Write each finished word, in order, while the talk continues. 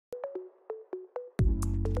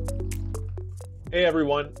Hey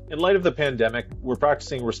everyone, in light of the pandemic, we're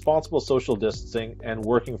practicing responsible social distancing and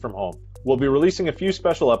working from home. We'll be releasing a few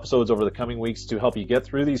special episodes over the coming weeks to help you get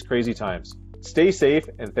through these crazy times. Stay safe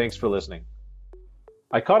and thanks for listening.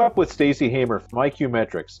 I caught up with Stacy Hamer from IQ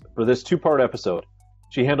Metrics for this two-part episode.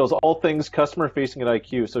 She handles all things customer-facing at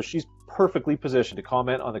IQ, so she's perfectly positioned to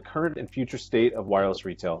comment on the current and future state of wireless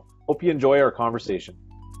retail. Hope you enjoy our conversation.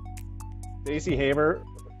 Stacy Hamer,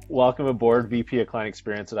 welcome aboard, VP of Client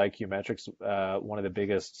Experience at IQ Metrics, one of the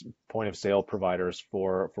biggest point of sale providers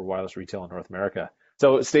for wireless retail in North America.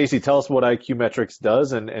 So Stacy, tell us what IQ Metrics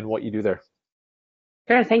does and what you do there.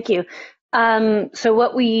 Sure, thank you. So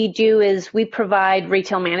what we do is we provide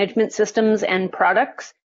retail management systems and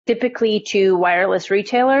products, typically to wireless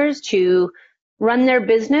retailers to run their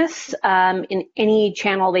business in any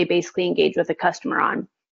channel they basically engage with a customer on.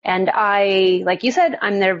 And I, like you said,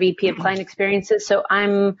 I'm their VP of Client Experiences, so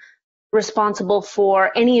I'm responsible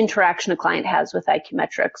for any interaction a client has with IQ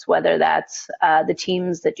Metrics, whether that's the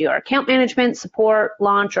teams that do our account management, support,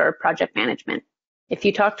 launch, or project management. If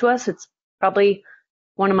you talk to us, it's probably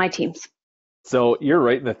one of my teams. So you're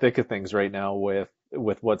right in the thick of things right now with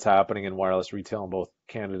what's happening in wireless retail in both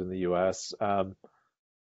Canada and the US.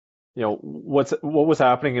 What was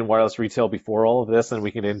happening in wireless retail before all of this, and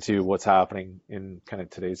we can get into what's happening in kind of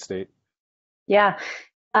today's state. Yeah,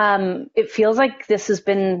 it feels like this has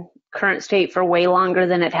been current state for way longer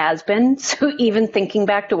than it has been. So even thinking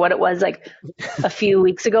back to what it was like a few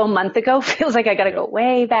weeks ago, a month ago, feels like I got to go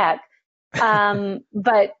way back.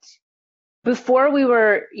 But before we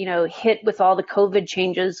were, hit with all the COVID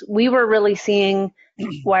changes, we were really seeing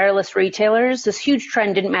wireless retailers. This huge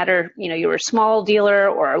trend didn't matter, you were a small dealer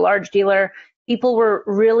or a large dealer. People were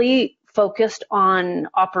really focused on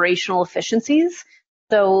operational efficiencies.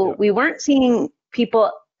 So we weren't seeing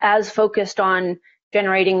people as focused on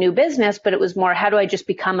generating new business, but it was more, how do I just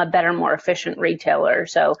become a better, more efficient retailer?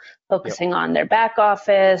 So focusing on their back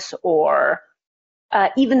office or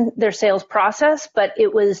even their sales process, but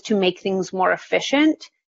it was to make things more efficient.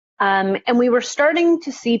 And we were starting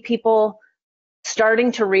to see people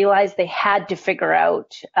starting to realize they had to figure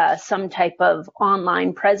out some type of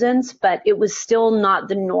online presence, but it was still not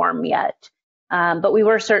the norm yet. But we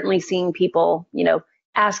were certainly seeing people,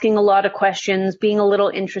 asking a lot of questions, being a little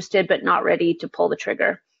interested, but not ready to pull the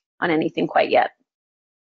trigger on anything quite yet.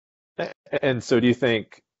 And so do you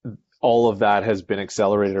think all of that has been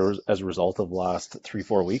accelerated as a result of the last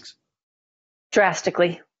 3-4 weeks?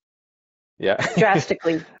 Drastically. Yeah.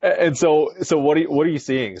 Drastically. And so what are you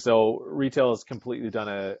seeing? So retail has completely done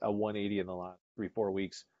a 180 in the last 3-4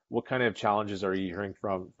 weeks. What kind of challenges are you hearing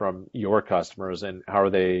from your customers, and how are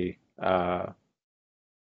they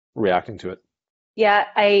reacting to it? Yeah,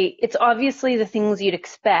 it's obviously the things you'd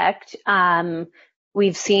expect.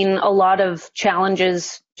 We've seen a lot of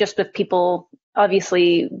challenges just with people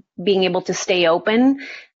obviously being able to stay open.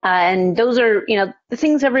 And those are, the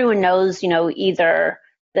things everyone knows, either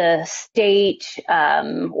the state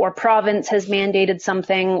or province has mandated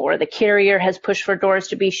something, or the carrier has pushed for doors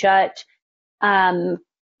to be shut.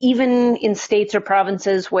 Even in states or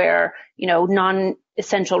provinces where,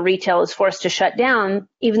 non-essential retail is forced to shut down,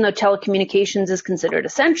 even though telecommunications is considered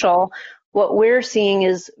essential, what we're seeing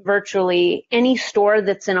is virtually any store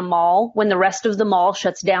that's in a mall, when the rest of the mall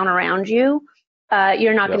shuts down around you,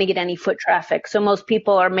 you're not going to get any foot traffic. So most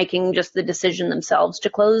people are making just the decision themselves to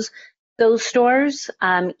close those stores,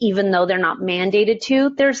 even though they're not mandated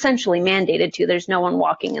to. They're essentially mandated to. There's no one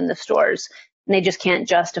walking in the stores, and they just can't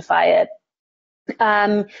justify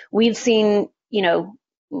it. We've seen,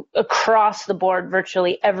 across the board,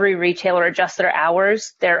 virtually every retailer adjust their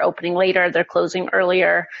hours. They're opening later, they're closing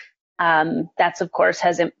earlier. That's, of course,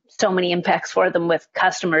 has so many impacts for them with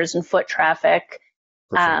customers and foot traffic.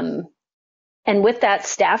 Sure. And with that,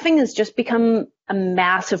 staffing has just become a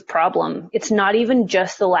massive problem. It's not even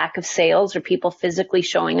just the lack of sales or people physically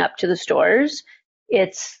showing up to the stores.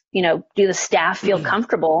 It's, do the staff feel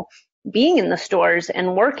comfortable being in the stores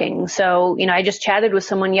and working? So, I just chatted with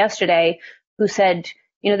someone yesterday who said,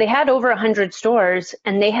 they had over 100 stores,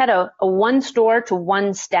 and they had a 1 store to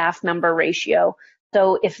 1 staff member ratio.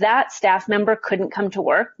 So if that staff member couldn't come to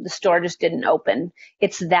work, the store just didn't open.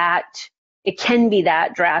 It can be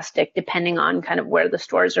that drastic depending on kind of where the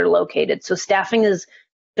stores are located. So staffing has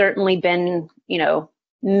certainly been,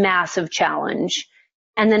 massive challenge.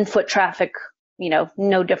 And then foot traffic,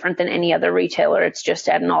 no different than any other retailer. It's just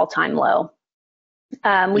at an all-time low.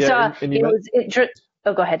 Oh,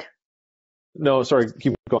 go ahead. No, sorry,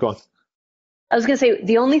 keep going. I was going to say,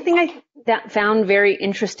 the only thing I found very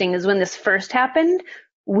interesting is when this first happened,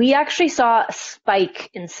 we actually saw a spike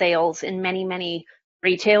in sales in many, many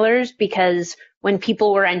retailers, because when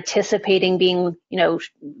people were anticipating being,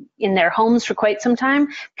 in their homes for quite some time,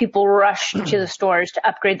 people rushed to the stores to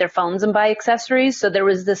upgrade their phones and buy accessories. So there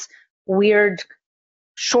was this weird,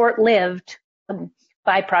 short-lived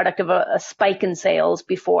byproduct of a spike in sales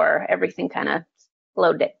before everything kind of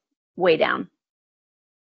slowed it way down.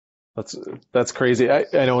 That's crazy. I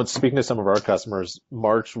know, speaking to some of our customers,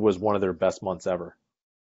 March was one of their best months ever.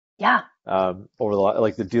 Yeah.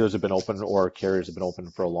 Like the dealers have been open or carriers have been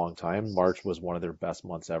open for a long time. March was one of their best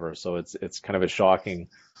months ever. So it's kind of a shocking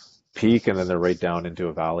peak, and then they're right down into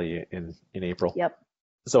a valley in April. Yep.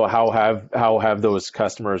 So how have those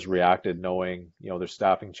customers reacted, knowing there's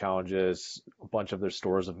staffing challenges, a bunch of their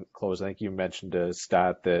stores have closed? I think you mentioned a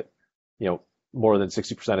stat that more than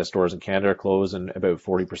 60% of stores in Canada are closed and about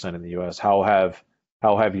 40% in the US. How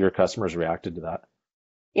have your customers reacted to that?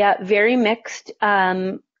 Yeah, very mixed.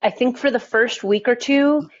 I think for the first week or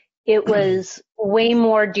two, it was way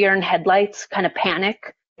more deer in headlights, kind of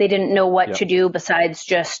panic. They didn't know what to do besides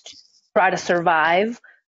just try to survive.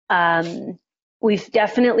 We've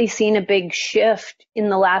definitely seen a big shift in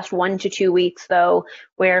the last 1 to 2 weeks, though,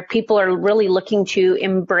 where people are really looking to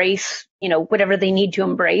embrace, whatever they need to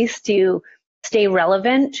embrace to stay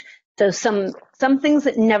relevant. So some things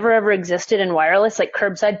that never ever existed in wireless, like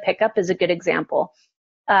curbside pickup, is a good example.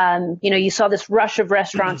 You saw this rush of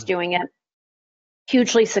restaurants doing it,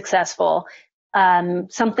 hugely successful.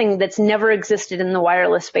 Something that's never existed in the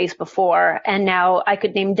wireless space before. And now I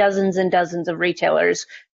could name dozens and dozens of retailers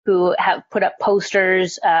who have put up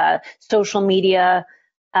posters, social media,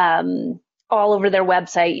 all over their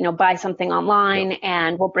website, buy something online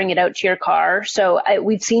and we'll bring it out to your car. So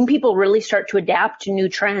we've seen people really start to adapt to new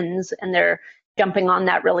trends, and they're jumping on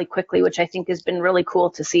that really quickly, which I think has been really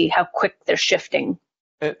cool to see how quick they're shifting.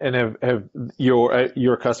 And have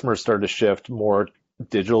your customers started to shift more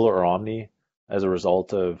digital or omni as a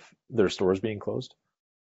result of their stores being closed?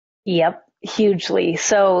 Yep, hugely.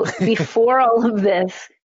 So before all of this,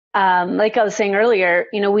 like I was saying earlier,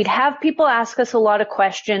 we'd have people ask us a lot of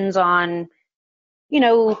questions on,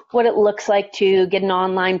 what it looks like to get an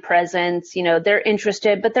online presence. They're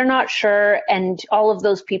interested, but they're not sure. And all of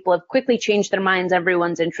those people have quickly changed their minds.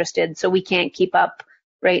 Everyone's interested. So we can't keep up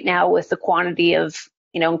right now with the quantity of,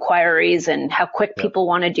 inquiries and how quick people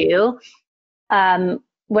want to do.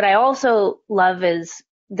 What I also love is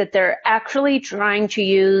that they're actually trying to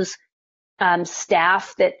use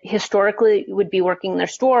staff that historically would be working in their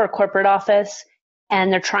store or corporate office,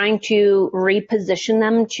 and they're trying to reposition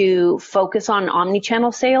them to focus on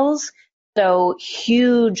omnichannel sales. So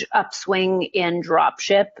huge upswing in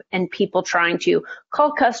dropship and people trying to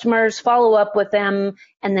call customers, follow up with them,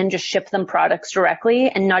 and then just ship them products directly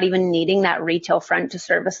and not even needing that retail front to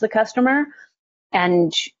service the customer.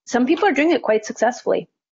 And some people are doing it quite successfully.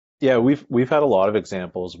 Yeah, we've had a lot of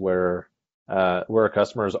examples where our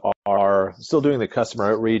customers are still doing the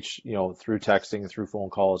customer outreach, through texting, through phone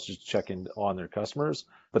calls, just checking on their customers.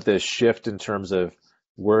 But the shift in terms of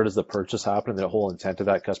where does the purchase happen and the whole intent of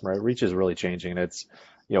that customer outreach is really changing. And it's,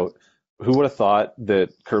 who would have thought that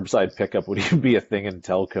curbside pickup would even be a thing in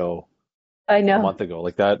telco I know. a month ago?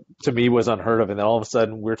 Like, that to me was unheard of. And then all of a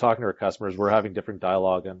sudden we're talking to our customers, we're having different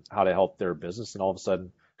dialogue on how to help their business. And all of a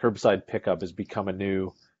sudden curbside pickup has become a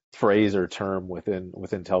new phrase or term within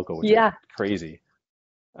telco, which is crazy.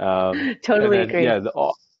 Totally agree. Yeah,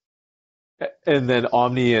 and then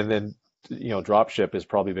Omni, and then dropship has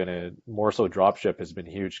probably been dropship has been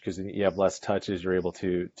huge, because you have less touches. You're able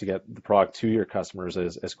to get the product to your customers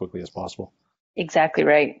as quickly as possible. Exactly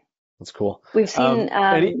right. That's cool. We've seen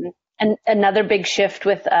another big shift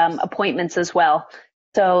with appointments as well.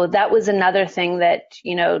 So that was another thing that,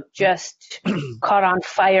 just caught on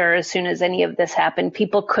fire as soon as any of this happened.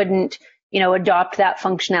 People couldn't, adopt that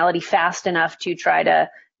functionality fast enough to try to,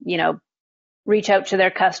 reach out to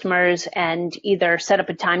their customers and either set up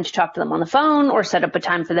a time to talk to them on the phone or set up a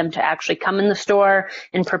time for them to actually come in the store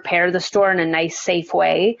and prepare the store in a nice, safe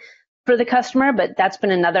way for the customer. But that's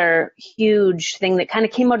been another huge thing that kind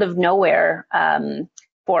of came out of nowhere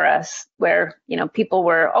for us, where, people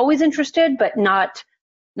were always interested, but not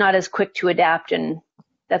as quick to adapt. And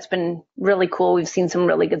that's been really cool. We've seen some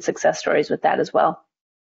really good success stories with that as well.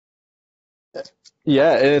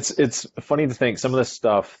 Yeah, and it's funny to think some of the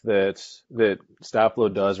stuff that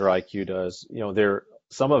Statflo does or IQ does,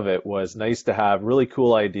 some of it was nice to have, really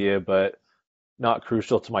cool idea, but not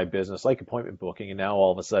crucial to my business, like appointment booking. And now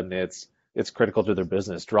all of a sudden it's critical to their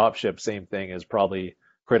business. Dropship, same thing, is probably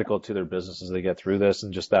critical to their business as they get through this,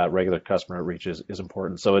 and just that regular customer outreach is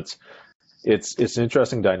important. So it's an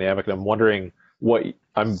interesting dynamic, and I'm wondering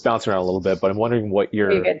I'm bouncing around a little bit, but I'm wondering what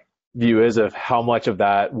your view is of how much of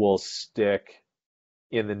that will stick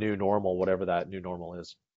in the new normal, whatever that new normal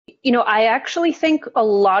is? I actually think a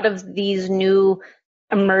lot of these new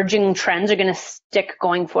emerging trends are going to stick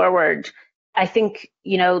going forward. I think,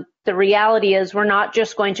 the reality is we're not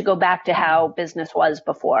just going to go back to how business was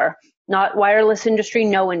before. Not wireless industry,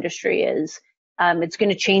 no industry is. It's going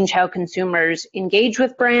to change how consumers engage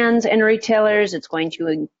with brands and retailers. It's going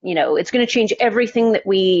to, it's going to change everything that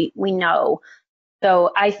we know.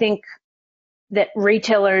 So I think that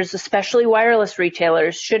retailers, especially wireless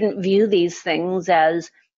retailers, shouldn't view these things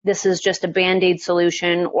as this is just a Band-Aid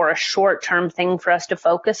solution or a short-term thing for us to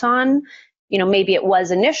focus on. Maybe it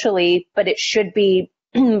was initially, but it should be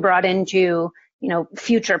brought into,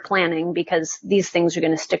 future planning, because these things are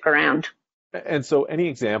going to stick around. And so any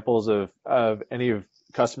examples of any of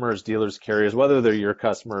customers, dealers, carriers, whether they're your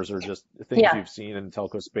customers or just things you've seen in the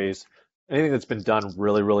telco space, anything that's been done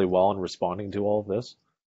really, really well in responding to all of this?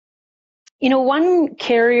 One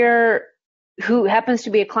carrier who happens to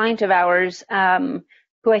be a client of ours,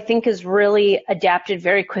 who I think has really adapted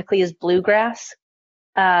very quickly, is Bluegrass.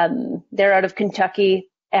 They're out of Kentucky,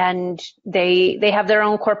 and they have their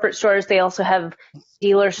own corporate stores. They also have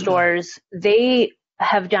dealer stores. They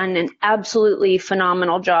have done an absolutely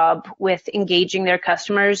phenomenal job with engaging their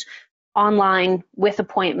customers online, with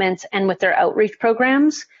appointments, and with their outreach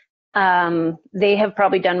programs. They have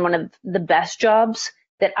probably done one of the best jobs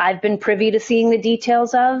that I've been privy to seeing the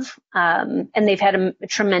details of, and they've had a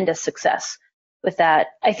tremendous success with that.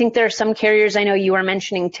 I think there are some carriers, I know you were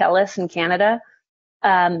mentioning TELUS in Canada.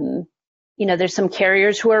 There's some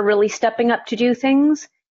carriers who are really stepping up to do things.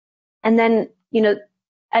 And then,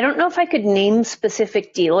 I don't know if I could name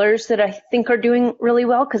specific dealers that I think are doing really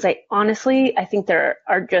well, because I think there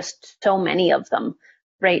are just so many of them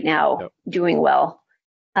right now doing well,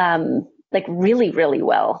 like really, really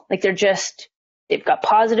well. Like they've got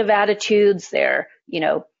positive attitudes. They're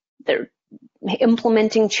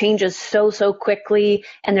implementing changes so quickly,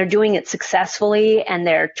 and they're doing it successfully, and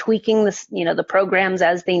they're tweaking the programs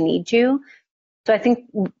as they need to. So I think,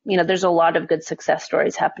 there's a lot of good success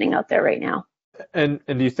stories happening out there right now. And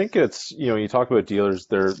do you think it's, you talk about dealers,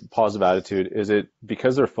 their positive attitude, is it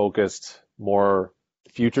because they're focused more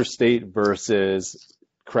future state versus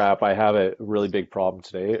crap, I have a really big problem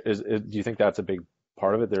today? Do you think that's a big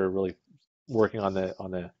part of it? They're really working on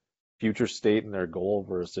the future state and their goal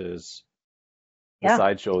versus the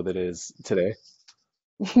sideshow that is today?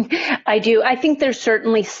 I do. I think there's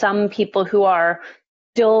certainly some people who are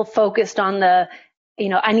still focused on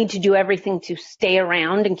I need to do everything to stay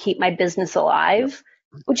around and keep my business alive,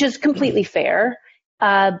 which is completely fair.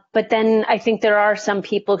 But then I think there are some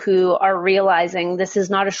people who are realizing this is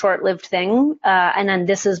not a short-lived thing. And then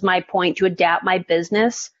this is my point to adapt my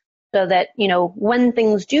business so that, when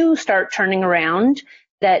things do start turning around,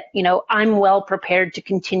 that, I'm well prepared to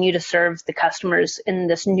continue to serve the customers in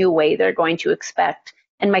this new way they're going to expect.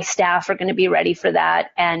 And my staff are going to be ready for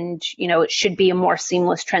that. And, it should be a more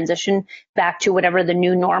seamless transition back to whatever the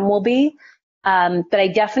new norm will be. But I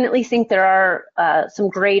definitely think there are some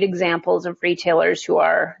great examples of retailers who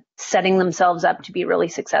are setting themselves up to be really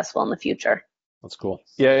successful in the future. That's cool.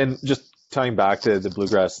 Yeah, and just tying back to the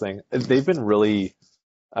Bluegrass thing, they've been really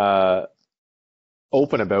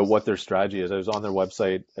open about what their strategy is. I was on their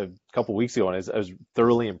website a couple weeks ago, and I was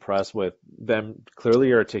thoroughly impressed with them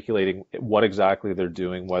clearly articulating what exactly they're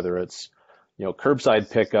doing, whether it's curbside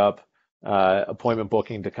pickup, appointment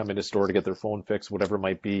booking to come into store to get their phone fixed, whatever it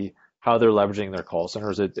might be, how they're leveraging their call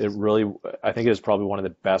centers. It really, I think it is probably one of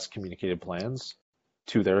the best communicated plans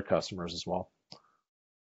to their customers as well.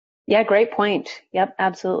 Yeah, great point. Yep,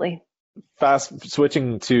 absolutely. Fast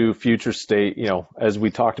switching to future state, as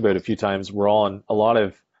we talked about a few times, a lot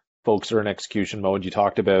of folks are in execution mode. You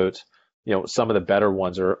talked about, some of the better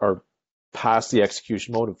ones are past the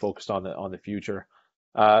execution mode and focused on the future.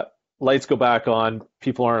 Lights go back on,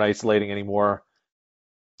 people aren't isolating anymore.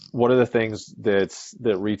 What are the things that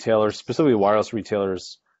retailers, specifically wireless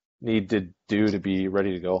retailers, need to do to be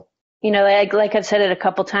ready to go? Like I've said it a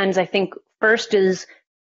couple times, I think first is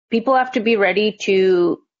people have to be ready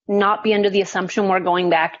to not be under the assumption we're going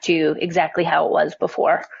back to exactly how it was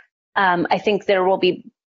before. I think there will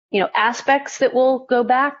be, aspects that will go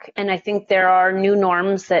back, and I think there are new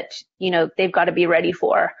norms that, they've got to be ready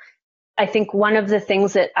for. I think one of the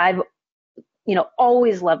things that I've,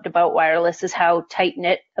 always loved about wireless is how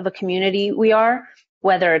tight-knit of a community we are,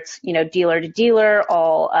 whether it's, dealer to dealer,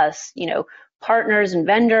 all us, partners and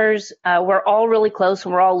vendors. We're all really close,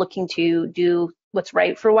 and we're all looking to do what's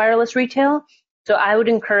right for wireless retail. So I would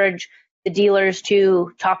encourage the dealers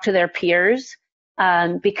to talk to their peers,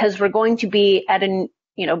 because we're going to be at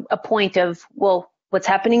a point of, well, what's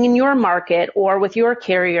happening in your market or with your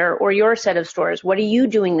carrier or your set of stores. What are you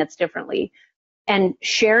doing that's differently? And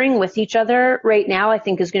sharing with each other right now, I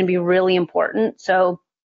think, is going to be really important. So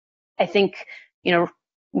I think,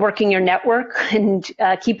 working your network and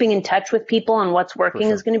keeping in touch with people on what's working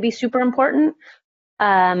is going to be super important.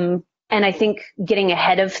 And I think getting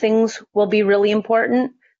ahead of things will be really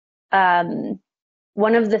important.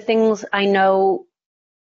 One of the things I know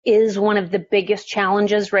is one of the biggest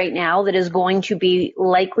challenges right now that is going to be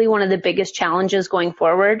likely one of the biggest challenges going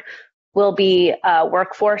forward will be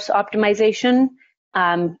workforce optimization.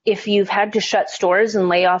 If you've had to shut stores and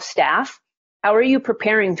lay off staff, how are you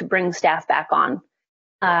preparing to bring staff back on?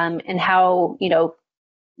 And how, how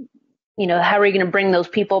are you going to bring those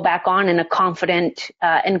people back on in a confident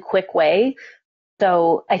and quick way?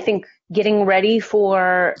 So I think getting ready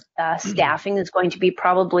for staffing is going to be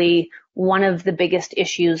probably one of the biggest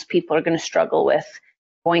issues people are going to struggle with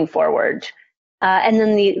going forward. And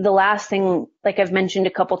then the last thing, like I've mentioned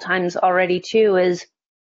a couple times already too, is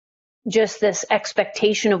just this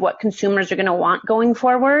expectation of what consumers are going to want going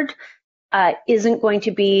forward isn't going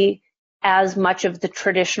to be as much of the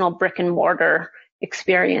traditional brick and mortar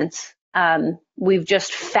experience. We've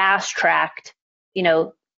just fast tracked,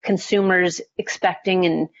 consumers expecting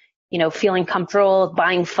and, feeling comfortable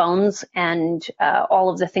buying phones and all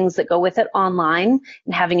of the things that go with it online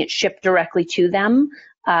and having it shipped directly to them,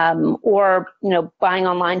 or, buying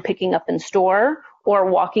online, picking up in store, or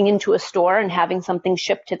walking into a store and having something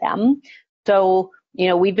shipped to them. So,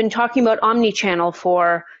 we've been talking about omnichannel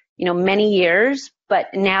for, many years,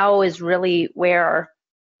 but now is really where,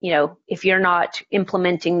 if you're not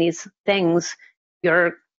implementing these things,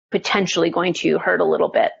 you're potentially going to hurt a little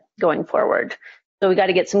bit going forward. So we got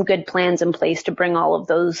to get some good plans in place to bring all of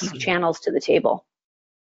those channels to the table.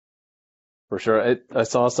 For sure. I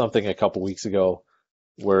saw something a couple weeks ago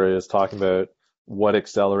where it was talking about what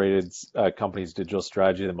accelerated companies' digital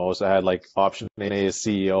strategy the most. I had like option A is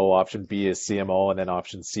CEO, option B is CMO, and then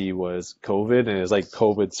option C was COVID. And it was like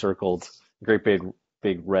COVID circled, great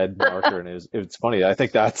big red marker. And it's funny. I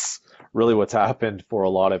think that's really what's happened for a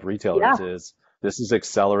lot of retailers. Is this has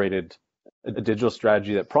accelerated a digital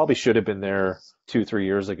strategy that probably should have been there 2-3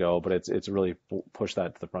 years ago, but it's really pushed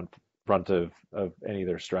that to the front of any of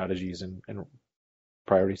their strategies and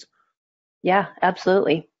priorities. Yeah,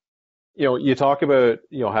 absolutely. You talk about,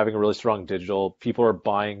 having a really strong digital. People are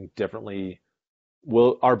buying differently,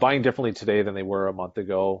 are buying differently today than they were a month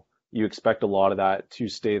ago. You expect a lot of that to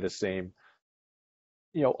stay the same.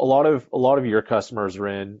 A lot of your customers are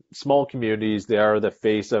in small communities. They are the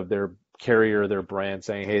face of their carrier, their brand,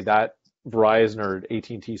 saying, hey, that Verizon or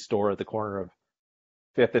AT&T store at the corner of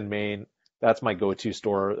 5th and Main, that's my go-to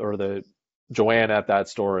store, or the Joanne at that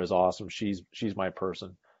store is awesome. She's my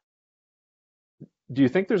person. Do you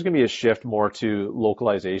think there's going to be a shift more to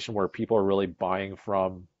localization where people are really buying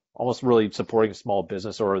from, almost really supporting small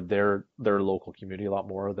business or their local community a lot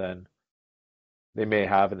more than they may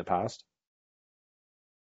have in the past?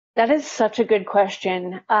 That is such a good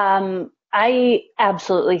question. I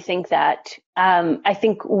absolutely think that. I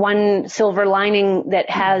think one silver lining that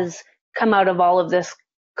has come out of all of this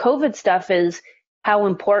COVID stuff is how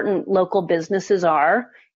important local businesses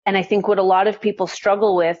are. And I think what a lot of people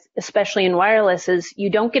struggle with, especially in wireless, is you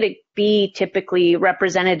don't get to be typically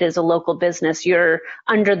represented as a local business. You're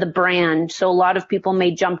under the brand. So a lot of people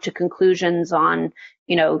may jump to conclusions on,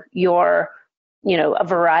 you're, a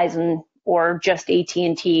Verizon or just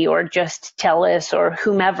AT&T or just TELUS or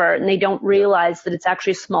whomever, and they don't realize that it's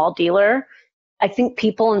actually a small dealer. I think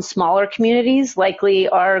people in smaller communities likely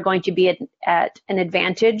are going to be at an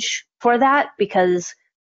advantage for that because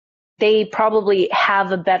they probably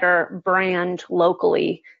have a better brand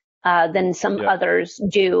locally than some others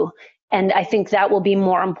do. And I think that will be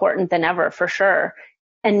more important than ever for sure.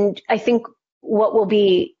 And I think what will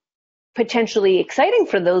be potentially exciting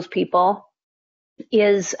for those people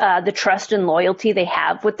is the trust and loyalty they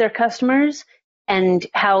have with their customers and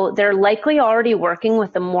how they're likely already working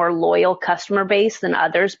with a more loyal customer base than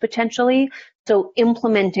others potentially. So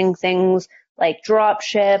implementing things like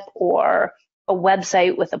dropship or a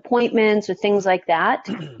website with appointments or things like that,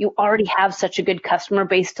 you already have such a good customer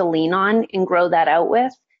base to lean on and grow that out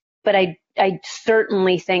with. But I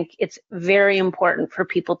certainly think it's very important for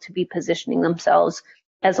people to be positioning themselves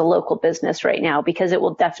as a local business right now because it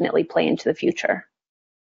will definitely play into the future.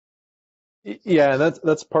 Yeah, and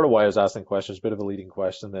that's part of why I was asking questions, a bit of a leading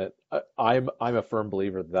question that I'm a firm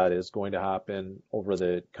believer that is going to happen over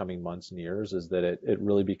the coming months and years, is that it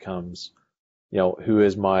really becomes, who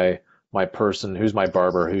is my person, who's my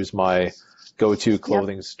barber, who's my go-to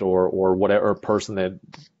clothing store, or whatever person that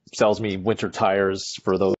sells me winter tires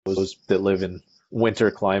for those that live in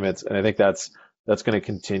winter climates. And I think that's going to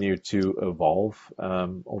continue to evolve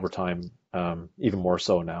over time, even more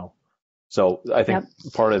so now. So I think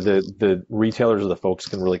part of the retailers or the folks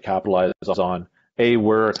can really capitalize on A,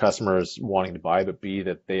 where a customer is wanting to buy, but B,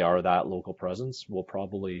 that they are that local presence will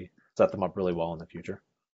probably set them up really well in the future.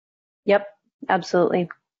 Yep, absolutely.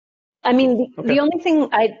 I mean, Okay. the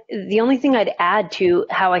only thing I'd add to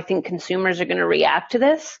how I think consumers are going to react to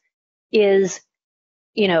this is,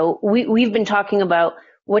 we've been talking about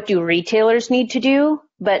what do retailers need to do,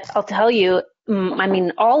 but I'll tell you, I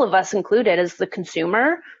mean, all of us included as the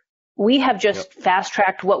consumer, we have just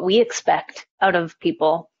fast-tracked what we expect out of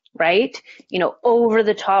people, right? Over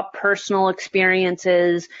the top personal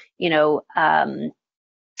experiences,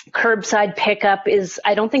 curbside pickup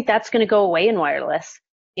I don't think that's going to go away in wireless.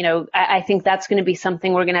 I think that's going to be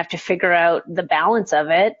something we're going to have to figure out the balance of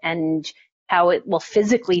it and how it will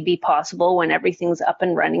physically be possible when everything's up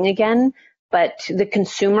and running again. But the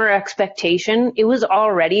consumer expectation, it was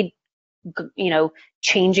already,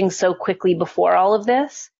 changing so quickly before all of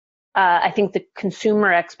this. I think the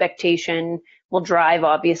consumer expectation will drive,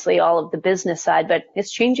 obviously, all of the business side, but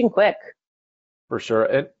it's changing quick. For sure.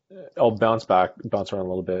 And I'll bounce around a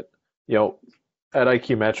little bit. At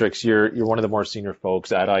IQ Metrics, you're one of the more senior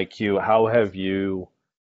folks at IQ. How have you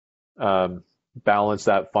balanced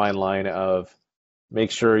that fine line of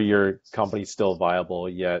make sure your company's still viable,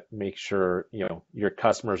 yet make sure your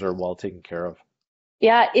customers are well taken care of?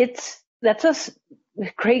 Yeah, that's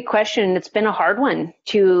a great question. It's been a hard one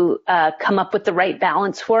to come up with the right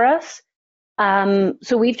balance for us.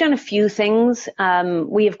 So we've done a few things.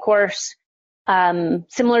 We, of course,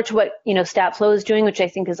 similar to what Statflo is doing, which I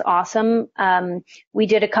think is awesome. We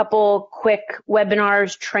did a couple quick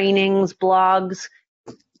webinars, trainings, blogs,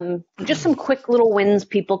 just some quick little wins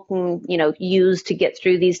people can use to get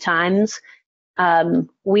through these times.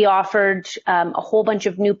 We offered a whole bunch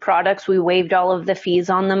of new products. We waived all of the fees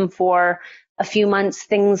on them for a few months.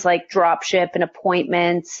 Things like dropship and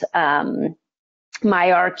appointments, MyRQ.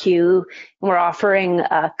 And we're offering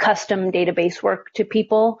custom database work to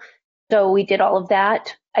people. So we did all of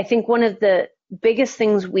that. I think one of the biggest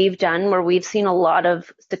things we've done where we've seen a lot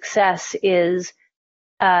of success is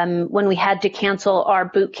when we had to cancel our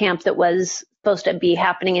boot camp that was supposed to be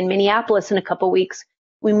happening in Minneapolis in a couple of weeks.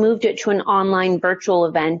 We moved it to an online virtual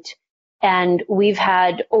event, and we've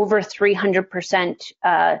had over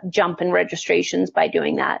 300% jump in registrations by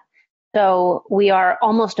doing that. So we are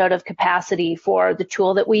almost out of capacity for the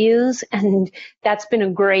tool that we use, and that's been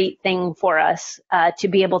a great thing for us to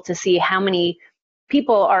be able to see how many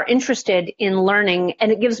people are interested in learning.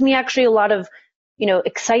 And it gives me actually a lot of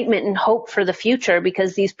excitement and hope for the future,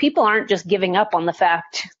 because these people aren't just giving up on the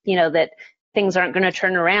fact that things aren't going to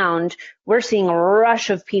turn around. We're seeing a rush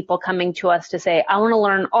of people coming to us to say, I want to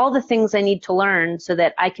learn all the things I need to learn so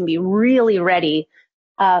that I can be really ready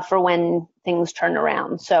for when things turn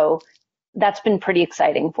around. So that's been pretty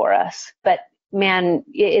exciting for us. But man,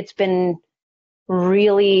 it's been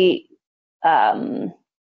really,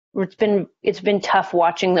 it's been tough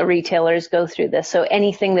watching the retailers go through this. So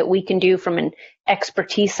anything that we can do from an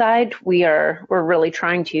expertise side, we're really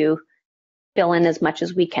trying to fill in as much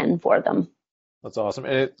as we can for them. That's awesome.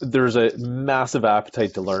 And there's a massive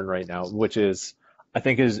appetite to learn right now, which is, I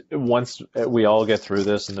think, is once we all get through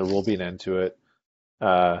this and there will be an end to it,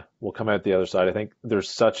 we'll come out the other side. I think there's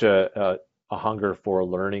such a hunger for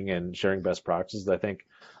learning and sharing best practices. I think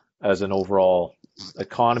as an overall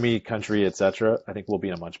economy, country, etc., I think we'll be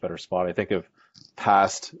in a much better spot. I think of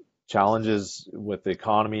past challenges with the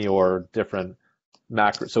economy or different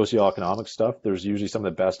macro socioeconomic stuff. There's usually some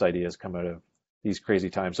of the best ideas come out of these crazy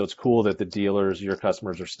times. So it's cool that the dealers, your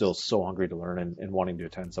customers, are still so hungry to learn and wanting to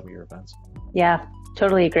attend some of your events. Yeah,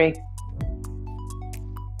 totally agree.